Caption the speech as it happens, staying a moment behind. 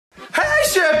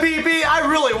Chef PP, I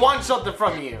really want something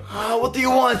from you. What do you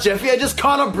want, Jeffy? I just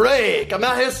caught a break. I'm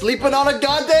out here sleeping on a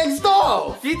goddamn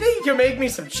stove. Do you think you can make me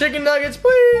some chicken nuggets,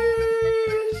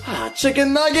 please?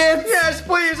 Chicken nuggets? Yes,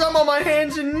 please. I'm on my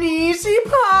hands and knees,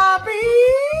 Poppy.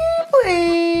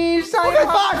 Please. Okay,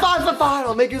 fine.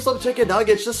 I'll make you some chicken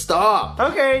nuggets. Just stop.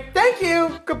 Okay, thank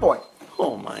you. Good boy.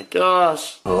 Oh my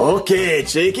gosh. Okay,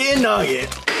 chicken nugget.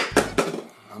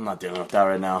 I'm not dealing with that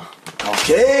right now.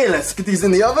 Okay, let's get these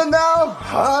in the oven now.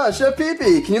 Chef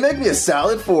PP, can you make me a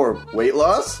salad for weight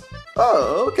loss?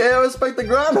 Oh, okay, I respect the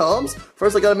grind, Holmes.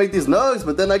 First I gotta make these nugs,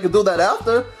 but then I can do that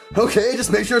after. Okay,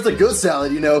 just make sure it's a good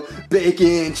salad, you know.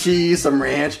 Bacon, cheese, some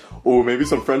ranch. Oh, maybe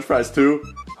some french fries too.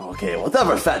 Okay,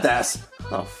 whatever, fat ass.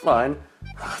 Oh, fine.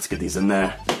 Let's get these in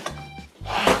there.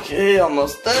 Okay,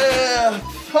 almost there.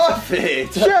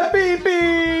 Perfect. Chef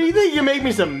PP, you think you can make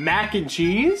me some mac and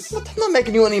cheese? I'm not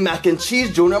making you any mac and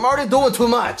cheese, Junior. I'm already doing too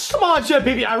much. Come on, Chef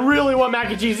PP, I really want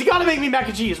mac and cheese. You gotta make me mac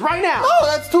and cheese right now. No,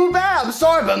 that's too bad. I'm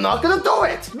sorry, but I'm not gonna do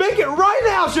it. Make it right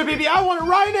now, Chef PP. I want it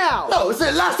right now. No, it's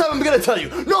the last time I'm gonna tell you.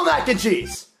 No mac and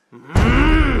cheese.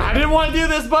 I didn't want to do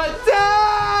this, but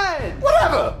Dad!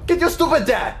 Whatever. Get your stupid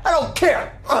dad. I don't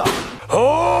care.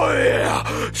 Oh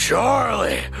yeah,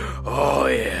 Charlie. Oh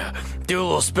yeah. Do a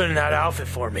little spin in that outfit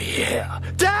for me, yeah.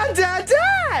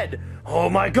 Dad! Oh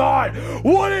my God!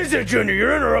 What is it, Junior?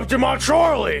 You're interrupting my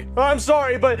Charlie! I'm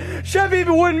sorry, but Chef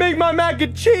even wouldn't make my mac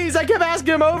and cheese. I kept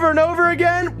asking him over and over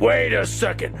again. Wait a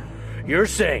second. You're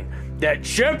saying that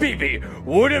Chef Pee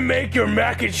wouldn't make your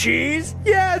mac and cheese?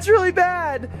 Yeah, it's really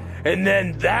bad. And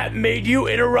then that made you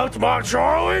interrupt my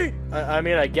Charlie? I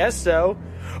mean, I guess so.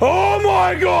 Oh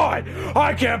my God!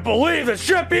 I can't believe that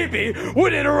Chef Pee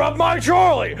would interrupt my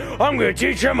Charlie! I'm gonna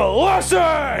teach him a lesson!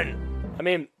 I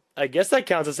mean, I guess that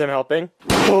counts as him helping.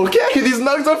 Okay, these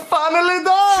nugs are finally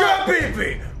done! Chef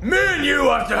Pee, me and you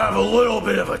have to have a little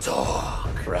bit of a talk.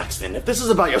 Braxton, if this is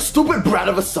about your stupid brat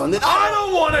of a son, then I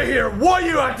don't want to hear what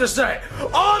you have to say.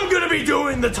 I'm gonna be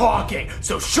doing the talking,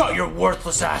 so shut your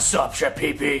worthless ass up, Chef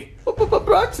Pee. But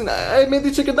Braxton, I made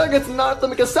these chicken nuggets not to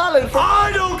make a salad for—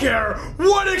 I don't care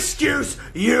what excuse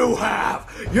you have.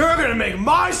 You're gonna make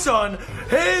my son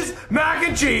his mac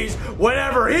and cheese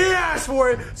whenever he asks for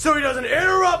it so he doesn't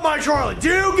interrupt my Charlie. Do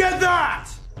you get that?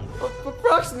 But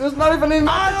Braxton, there's not even any—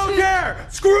 I don't care!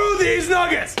 Screw these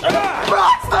nuggets!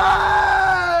 Braxton!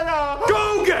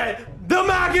 Go get the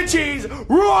mac and cheese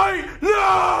right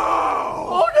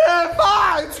now! Okay,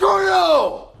 fine, screw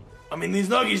you! I mean, these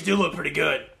nuggies do look pretty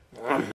good.